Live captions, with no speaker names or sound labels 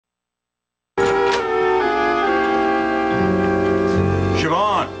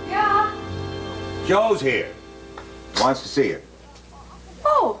Joe's here. Wants to see you.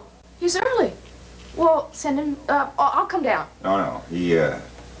 Oh, he's early. Well, send him, I'll come down. No,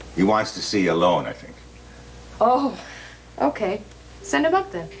 he wants to see you alone, I think. Oh, okay. Send him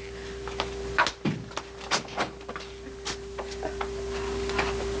up then.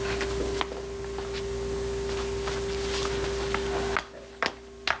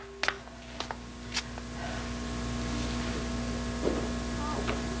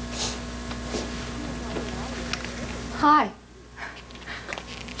 Hi.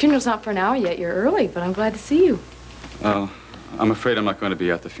 Funeral's not for an hour yet. You're early, but I'm glad to see you. I'm afraid I'm not going to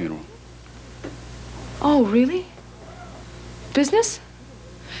be at the funeral. Oh, really? Business?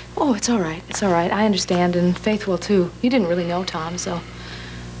 Oh, it's all right. It's all right. I understand, and Faith will, too. You didn't really know Tom, so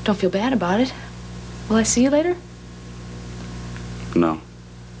don't feel bad about it. Will I see you later? No.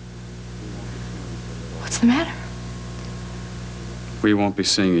 What's the matter? We won't be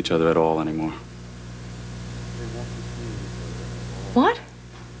seeing each other at all anymore. What?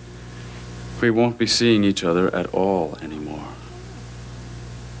 We won't be seeing each other at all anymore.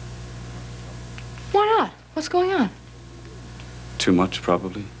 Why not? What's going on? Too much,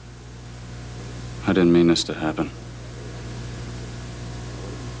 probably. I didn't mean this to happen.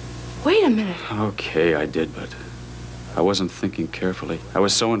 Wait a minute. Okay, I did, but I wasn't thinking carefully. I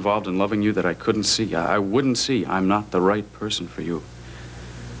was so involved in loving you that I couldn't see. I wouldn't see. I'm not the right person for you.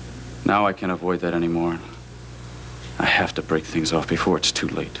 Now I can't avoid that anymore. I have to break things off before it's too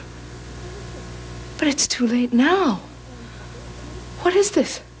late. But it's too late now. What is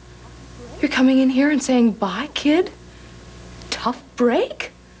this? You're coming in here and saying, bye, kid? Tough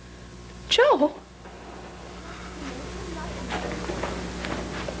break? Joe?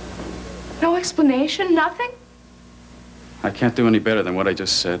 No explanation, nothing? I can't do any better than what I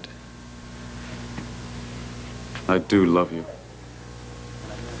just said. I do love you.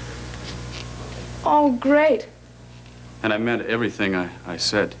 Oh, great. And I meant everything I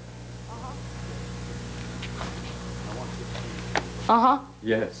said. Uh-huh.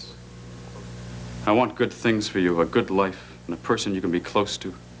 Yes. I want good things for you, a good life, and a person you can be close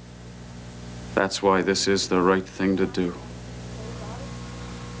to. That's why this is the right thing to do.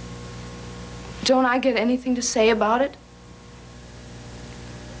 Don't I get anything to say about it?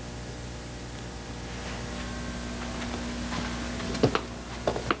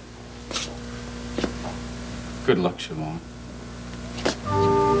 Good luck, Siobhan.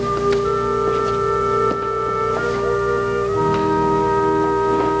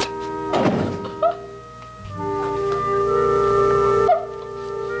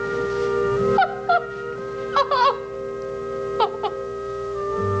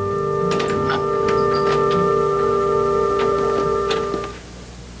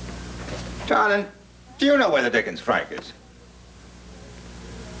 Darling, do you know where the dickens Frank is?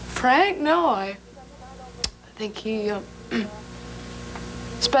 Frank? No, I think he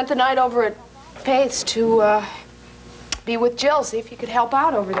spent the night over at Faith's to be with Jill, see if he could help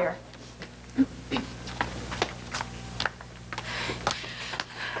out over there.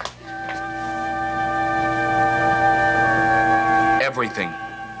 Everything.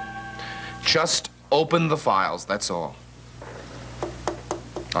 Just open the files, that's all.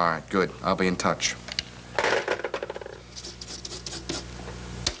 All right, good. I'll be in touch.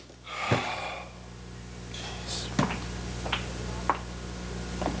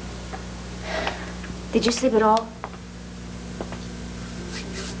 Did you sleep at all?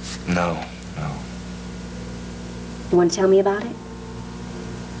 No. You want to tell me about it?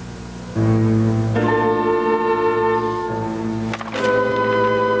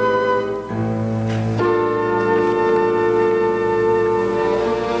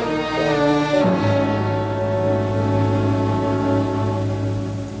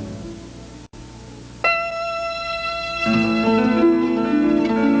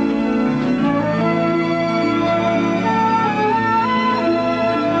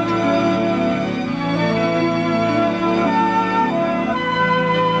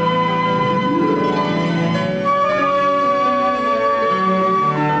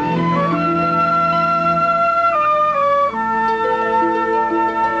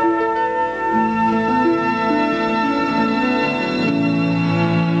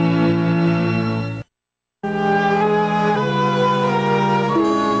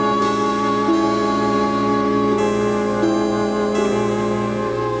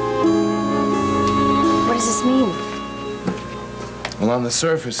 On the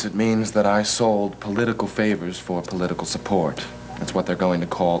surface, it means that I sold political favors for political support. That's what they're going to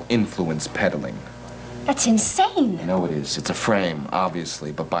call influence peddling. That's insane. I know it is. It's a frame,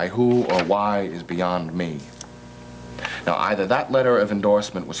 obviously, but by who or why is beyond me. Now, either that letter of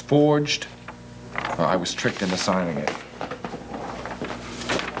endorsement was forged, I was tricked into signing it.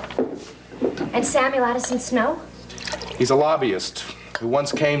 And Samuel Addison Snow? He's a lobbyist who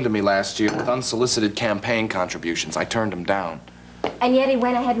once came to me last year with unsolicited campaign contributions. I turned him down. And yet he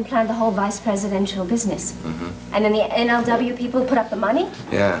went ahead and planned the whole vice presidential business. And then the NLW people put up the money?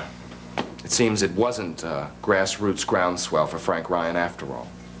 Yeah. It seems it wasn't grassroots groundswell for Frank Ryan after all.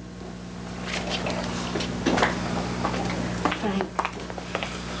 Frank,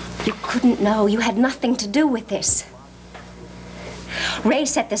 you couldn't know. You had nothing to do with this. Ray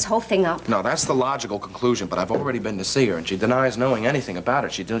set this whole thing up. No, that's the logical conclusion, but I've already been to see her, and she denies knowing anything about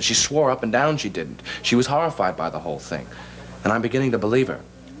it. She swore up and down she didn't. She was horrified by the whole thing, and I'm beginning to believe her.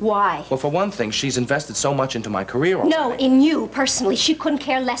 Why? Well, for one thing, she's invested so much into my career already. No, in you, personally. She couldn't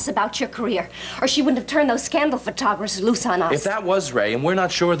care less about your career, or she wouldn't have turned those scandal photographers loose on us. If that was Ray, and we're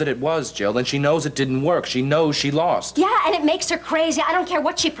not sure that it was, Jill, then she knows it didn't work. She knows she lost. Yeah, and it makes her crazy. I don't care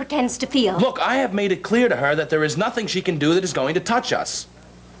what she pretends to feel. Look, I have made it clear to her that there is nothing she can do that is going to touch us.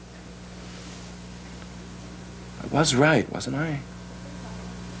 I was right, wasn't I?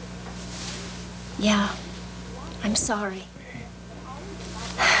 Yeah, I'm sorry.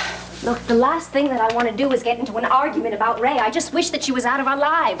 Look, the last thing that I want to do is get into an argument about Ray. I just wish that she was out of our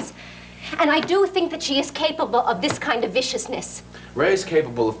lives. And I do think that she is capable of this kind of viciousness. Ray's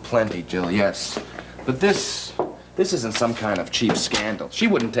capable of plenty, Jill, yes. But this isn't some kind of cheap scandal. She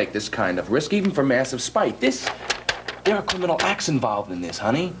wouldn't take this kind of risk, even for massive spite. There are criminal acts involved in this,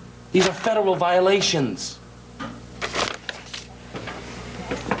 honey. These are federal violations.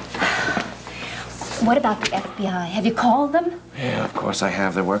 What about the FBI? Have you called them? Yeah, of course I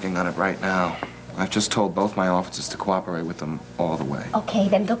have. They're working on it right now. I've just told both my offices to cooperate with them all the way. Okay,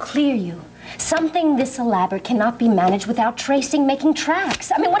 then they'll clear you. Something this elaborate cannot be managed without tracing, making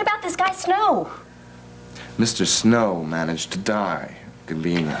tracks. I mean, what about this guy Snow? Mr. Snow managed to die,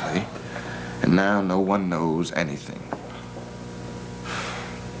 conveniently. And now no one knows anything.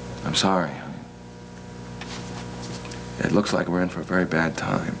 I'm sorry, honey. It looks like we're in for a very bad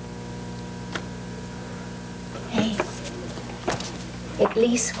time. Hey, at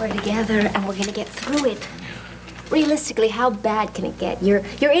least we're together and we're gonna get through it. Realistically, how bad can it get? You're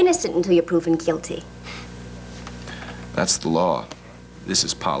innocent until you're proven guilty. That's the law. This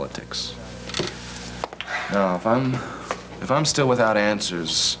is politics. Now, if I'm still without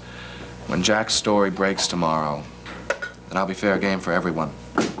answers when Jack's story breaks tomorrow, then I'll be fair game for everyone.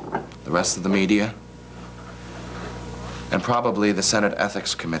 The rest of the media, and probably the Senate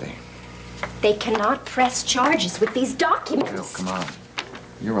Ethics Committee. They cannot press charges with these documents. Jill, come on.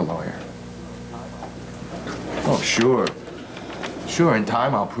 You're a lawyer. Oh, sure. Sure, in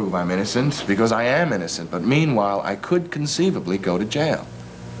time I'll prove I'm innocent, because I am innocent. But meanwhile, I could conceivably go to jail.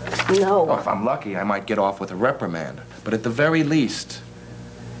 No. Oh, if I'm lucky, I might get off with a reprimand. But at the very least,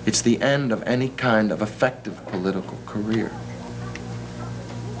 it's the end of any kind of effective political career.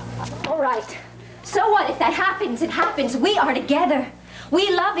 All right. So what? If that happens, it happens. We are together. We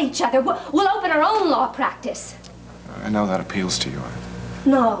love each other. We'll open our own law practice. I know that appeals to you.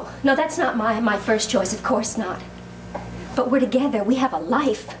 No, that's not my first choice. Of course not. But we're together. We have a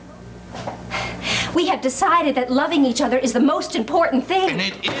life. We have decided that loving each other is the most important thing. And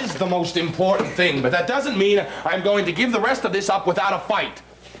it is the most important thing, but that doesn't mean I'm going to give the rest of this up without a fight.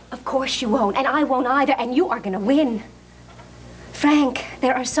 Of course you won't, and I won't either, and you are going to win. Frank,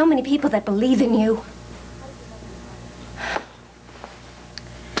 there are so many people that believe in you.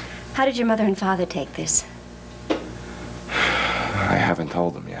 How did your mother and father take this? I haven't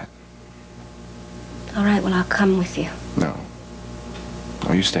told them yet. All right, well, I'll come with you. No.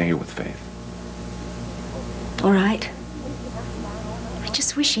 No, you stay here with Faith. All right. I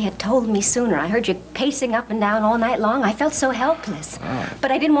just wish you had told me sooner. I heard you pacing up and down all night long. I felt so helpless. Oh.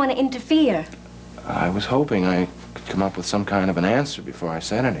 But I didn't want to interfere. I was hoping I could come up with some kind of an answer before I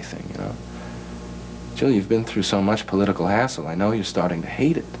said anything, you know. Jill, you've been through so much political hassle. I know you're starting to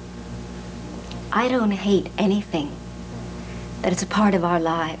hate it. I don't hate anything. That it's a part of our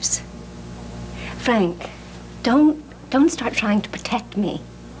lives. Frank, don't start trying to protect me.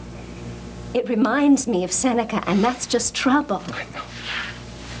 It reminds me of Seneca, and that's just trouble. I know.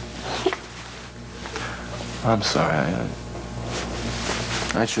 I'm sorry.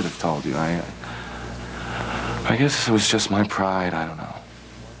 I should have told you. I guess it was just my pride. I don't know.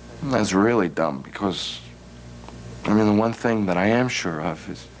 That's really dumb because, I mean, the one thing that I am sure of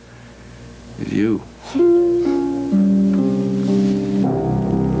is you.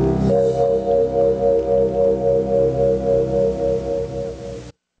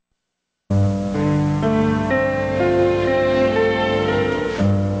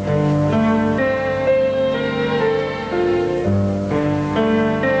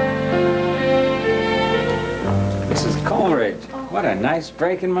 a nice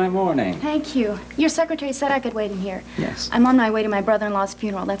break in my morning. Thank you. Your secretary said I could wait in here. Yes. I'm on my way to my brother-in-law's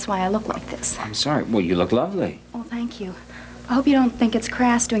funeral. That's why I look like this. I'm sorry. Well, you look lovely. Oh, thank you. I hope you don't think it's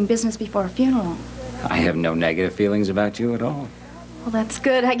crass doing business before a funeral. I have no negative feelings about you at all. Well, that's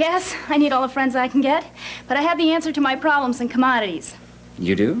good, I guess. I need all the friends I can get. But I have the answer to my problems in commodities.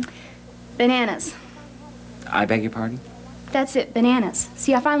 You do? Bananas. I beg your pardon? That's it, bananas.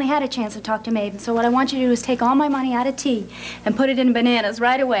 See, I finally had a chance to talk to Maeve, and so what I want you to do is take all my money out of tea and put it in bananas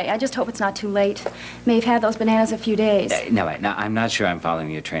right away. I just hope it's not too late. Maeve had those bananas a few days. No, wait. Now, I'm not sure I'm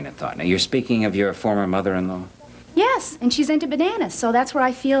following your train of thought. Now, you're speaking of your former mother-in-law? Yes, and she's into bananas, so that's where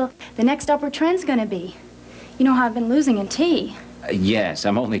I feel the next upward trend's gonna be. You know how I've been losing in tea. Yes,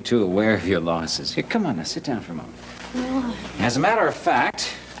 I'm only too aware of your losses. Here, come on now, sit down for a moment. Well, As a matter of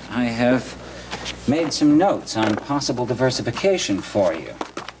fact, I have made some notes on possible diversification for you.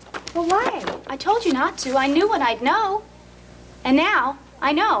 well, why? I told you not to. I knew what I'd know. And now,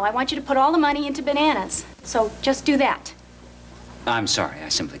 I know. I want you to put all the money into bananas. So just do that. I'm sorry, I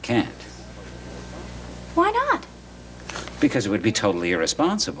simply can't. Why not? Because it would be totally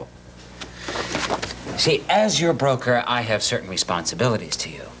irresponsible. See, as your broker, I have certain responsibilities to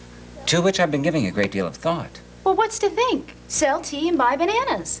you, to which I've been giving a great deal of thought. Well, what's to think? Sell tea and buy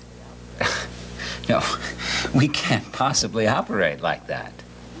bananas. No, we can't possibly operate like that.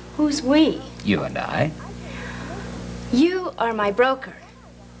 Who's we? You and I. You are my broker.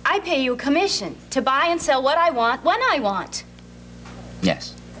 I pay you a commission to buy and sell what I want when I want.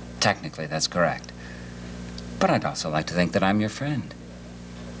 Yes, technically that's correct. But I'd also like to think that I'm your friend.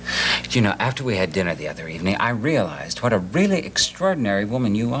 You know, after we had dinner the other evening, I realized what a really extraordinary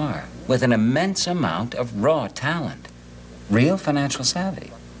woman you are, with an immense amount of raw talent, real financial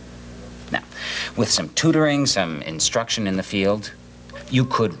savvy. Now, with some tutoring, some instruction in the field, you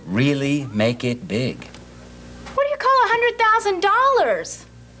could really make it big. What do you call $100,000?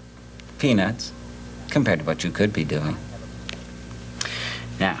 Peanuts, compared to what you could be doing.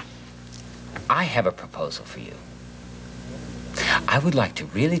 Now, I have a proposal for you. I would like to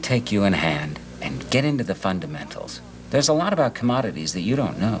really take you in hand and get into the fundamentals. There's a lot about commodities that you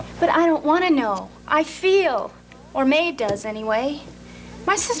don't know. But I don't want to know. I feel. Or Maeve does, anyway.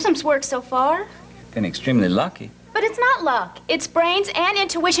 My systems work so far. Been extremely lucky. But it's not luck. It's brains and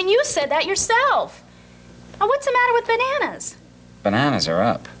intuition. You said that yourself. Now, what's the matter with bananas? Bananas are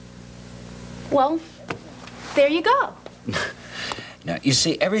up. Well, there you go. Now, you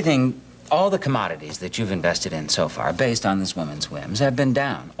see, everything, all the commodities that you've invested in so far, based on this woman's whims, have been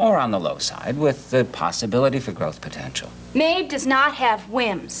down, or on the low side, with the possibility for growth potential. Maeve does not have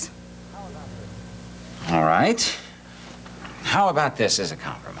whims. All right. How about this as a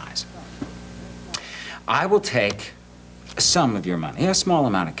compromise? I will take some of your money, a small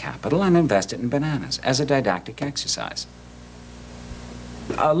amount of capital, and invest it in bananas as a didactic exercise.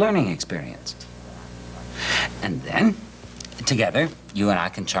 A learning experience. And then, together, you and I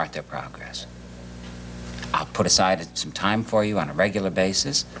can chart their progress. I'll put aside some time for you on a regular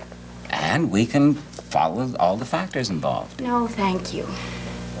basis, and we can follow all the factors involved. No, thank you.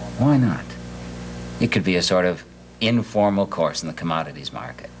 Why not? It could be a sort of informal course in the commodities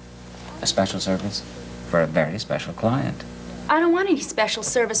market. A special service for a very special client. I don't want any special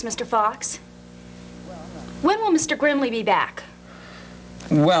service, Mr. Fox. When will Mr. Grimley be back?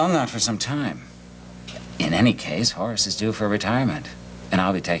 Well, not for some time. In any case, Horace is due for retirement, and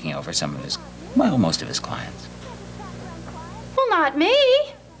I'll be taking over some of his, well, most of his clients. Well, not me.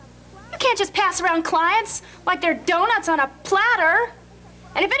 You can't just pass around clients like they're donuts on a platter.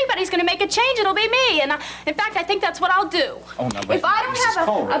 And if anybody's going to make a change, it'll be me. And in fact, I think that's what I'll do. Oh, no, but if I don't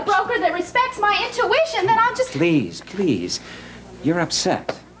have a broker that respects my intuition, then I'll just... Please, please. You're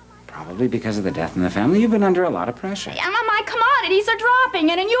upset. Probably because of the death in the family. You've been under a lot of pressure. And my commodities are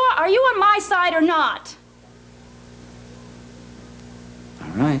dropping, and are you on my side or not? All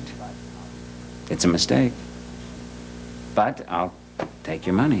right. It's a mistake. But I'll take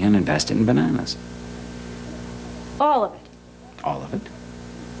your money and invest it in bananas. All of it. All of it.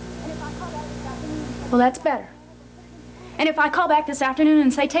 Well, that's better. And if I call back this afternoon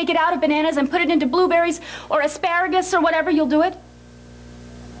and say, take it out of bananas and put it into blueberries or asparagus or whatever, you'll do it?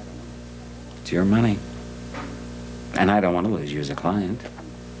 It's your money. And I don't want to lose you as a client.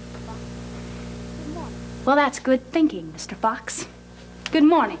 Well, that's good thinking, Mr. Fox. Good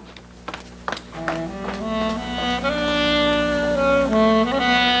morning.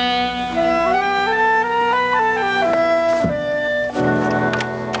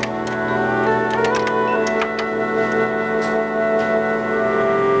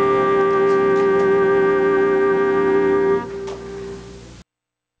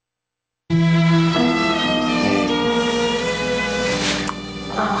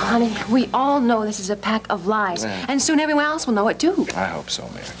 know this is a pack of lies. Yeah. And soon everyone else will know it, too. I hope so,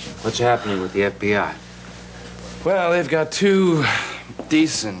 Mary. What's happening with the FBI? Well, they've got 2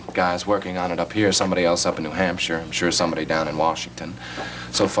 decent guys working on it up here, somebody else up in New Hampshire, I'm sure somebody down in Washington.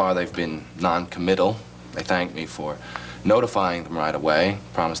 So far, they've been non-committal. They thanked me for notifying them right away,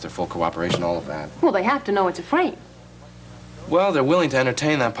 promised their full cooperation, all of that. Well, they have to know it's a frame. Well, they're willing to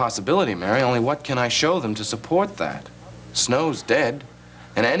entertain that possibility, Mary, only what can I show them to support that? Snow's dead,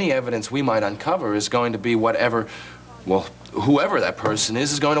 and any evidence we might uncover is going to be whatever, well, whoever that person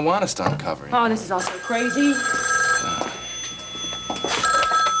is going to want us to uncover. Oh, this is all so crazy.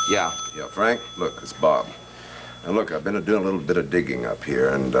 Yeah. Yeah, Frank, look, it's Bob. Now, look, I've been doing a little bit of digging up here,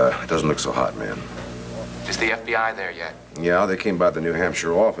 and it doesn't look so hot, man. Is the FBI there yet? Yeah, they came by the New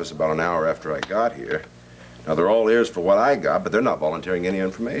Hampshire office about an hour after I got here. Now, they're all ears for what I got, but they're not volunteering any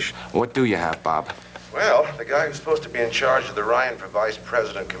information. What do you have, Bob? Well, the guy who's supposed to be in charge of the Ryan for Vice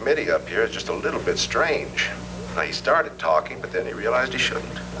President committee up here is just a little bit strange. Now, he started talking, but then he realized he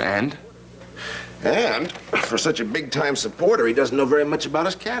shouldn't. And? And for such a big-time supporter, he doesn't know very much about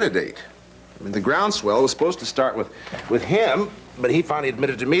his candidate. I mean, the groundswell was supposed to start with him, but he finally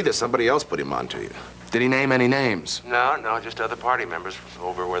admitted to me that somebody else put him onto you. Did he name any names? No, just other party members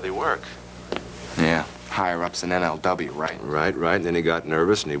over where they work. Yeah, higher-ups in NLW, right? Right. And then he got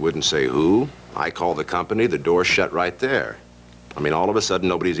nervous and he wouldn't say who. I called the company, the door shut right there. I mean, all of a sudden,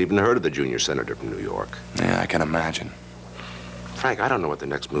 nobody's even heard of the junior senator from New York. Yeah, I can imagine. Frank, I don't know what the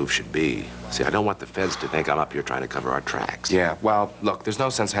next move should be. See, I don't want the feds to think I'm up here trying to cover our tracks. Yeah, well, look, there's no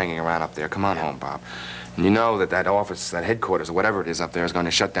sense hanging around up there. Come on home, Bob. And you know that office, that headquarters, or whatever it is up there, is going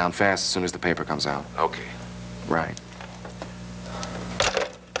to shut down fast as soon as the paper comes out. Okay. Right.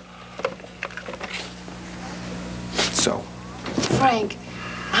 So, Frank,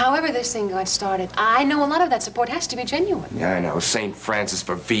 however this thing got started, I know a lot of that support has to be genuine. yeah, I know. St. Francis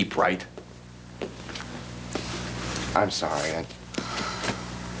for Veep, right? I'm sorry.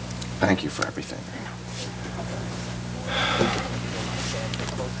 Thank you for everything.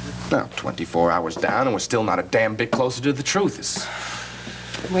 Now, 24 hours down, and we're still not a damn bit closer to the truth.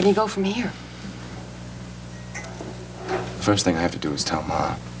 Where do you go from here? The first thing I have to do is tell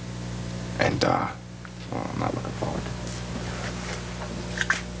Ma. And, well, I'm not looking forward to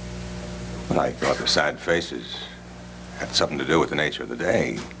it. But I thought the sad faces had something to do with the nature of the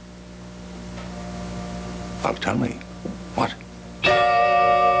day. Well, tell me. What?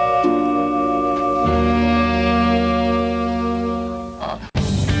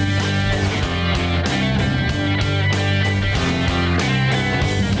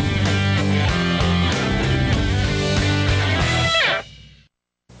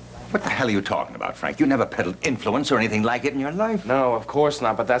 What the hell are you talking about, Frank? You never peddled influence or anything like it in your life. No, of course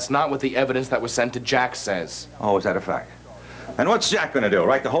not, but that's not what the evidence that was sent to Jack says. Oh, is that a fact? And what's Jack gonna do?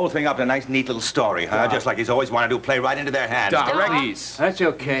 Write the whole thing up in a nice, neat little story, huh? Just like he's always wanted to play right into their hands. Doc, Direct- please. That's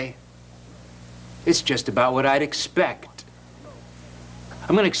okay. It's just about what I'd expect.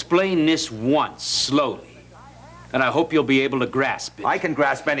 I'm going to explain this once, slowly. And I hope you'll be able to grasp it. I can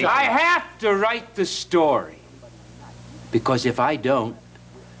grasp anything. I have to write the story. Because if I don't,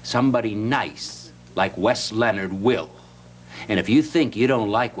 somebody nice like Wes Leonard will. And if you think you don't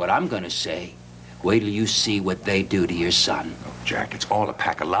like what I'm going to say, wait till you see what they do to your son. Oh, Jack, it's all a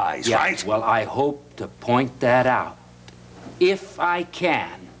pack of lies, Yeah, right? well, I hope to point that out. If I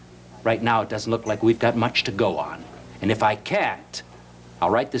can. Right now, it doesn't look like we've got much to go on. And if I can't,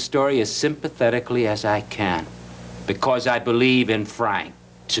 I'll write the story as sympathetically as I can. Because I believe in Frank,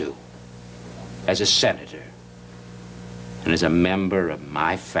 too. As a senator. And as a member of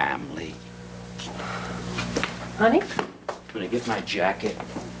my family. Honey? I'm gonna get my jacket.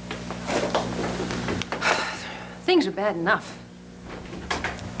 Things are bad enough.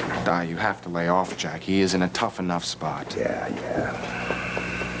 Di, you have to lay off Jack. He is in a tough enough spot. Yeah.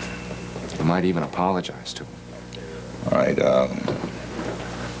 You might even apologize to him. All right,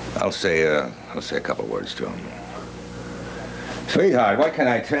 I'll say a couple words to him. Sweetheart, what can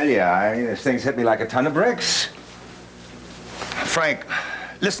I tell you? This thing's hit me like a ton of bricks. Frank,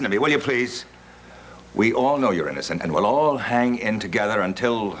 listen to me, will you please? We all know you're innocent, and we'll all hang in together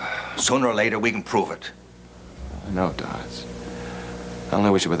until sooner or later we can prove it. I know, Dodds. I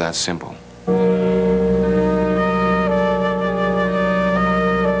only wish it were that simple.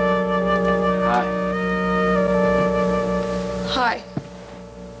 Hi.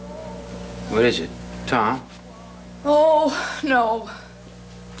 What is it? Tom? Oh, no.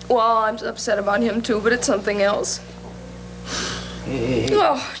 Well, I'm upset about him, too, but it's something else. Hey.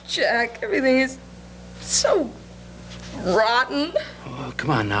 Oh, Jack, everything is so rotten. Oh,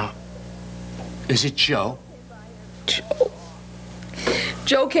 come on now. Is it Joe? Joe.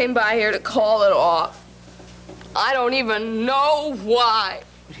 Joe came by here to call it off. I don't even know why.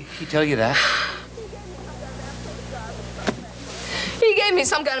 Did he tell you that? He gave me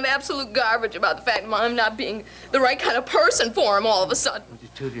some kind of absolute garbage about the fact that I'm not being the right kind of person for him all of a sudden.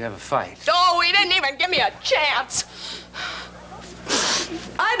 Did the two of you have a fight? Oh, he didn't even give me a chance.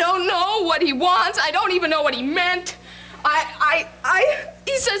 I don't know what he wants. I don't even know what he meant.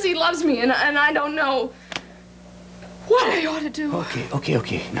 He says he loves me, and I don't know what I ought to do.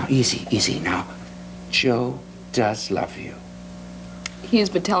 Okay. Now, easy. Now, Joe does love you. He has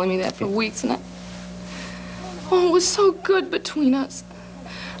been telling me that for weeks, and oh, it was so good between us.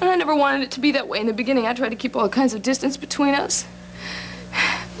 And I never wanted it to be that way in the beginning. I tried to keep all kinds of distance between us.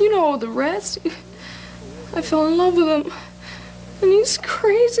 You know the rest. I fell in love with him. And he's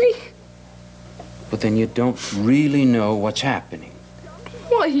crazy. But then you don't really know what's happening.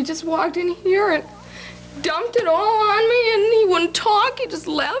 Well, he just walked in here and dumped it all on me, and he wouldn't talk. He just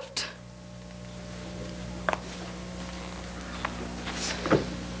left.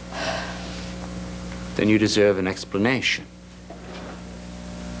 Then you deserve an explanation.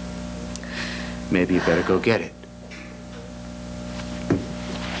 Maybe you better go get it.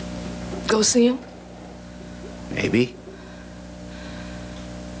 Go see him? Maybe.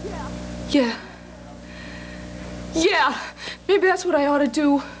 Yeah, maybe that's what I ought to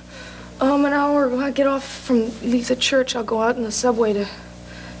do. An hour when I get off from leave the church, I'll go out in the subway to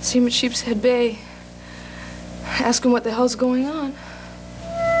see him at Sheepshead Bay. Ask him what the hell's going on.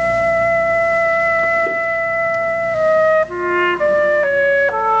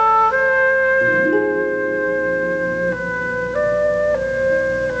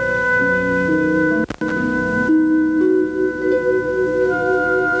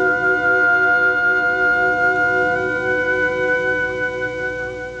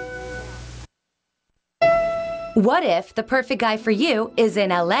 What if the perfect guy for you is in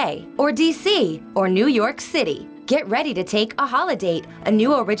LA or DC or New York City? Get ready to take a holiday, a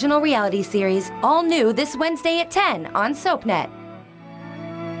new original reality series, all new this Wednesday at 10 on SoapNet.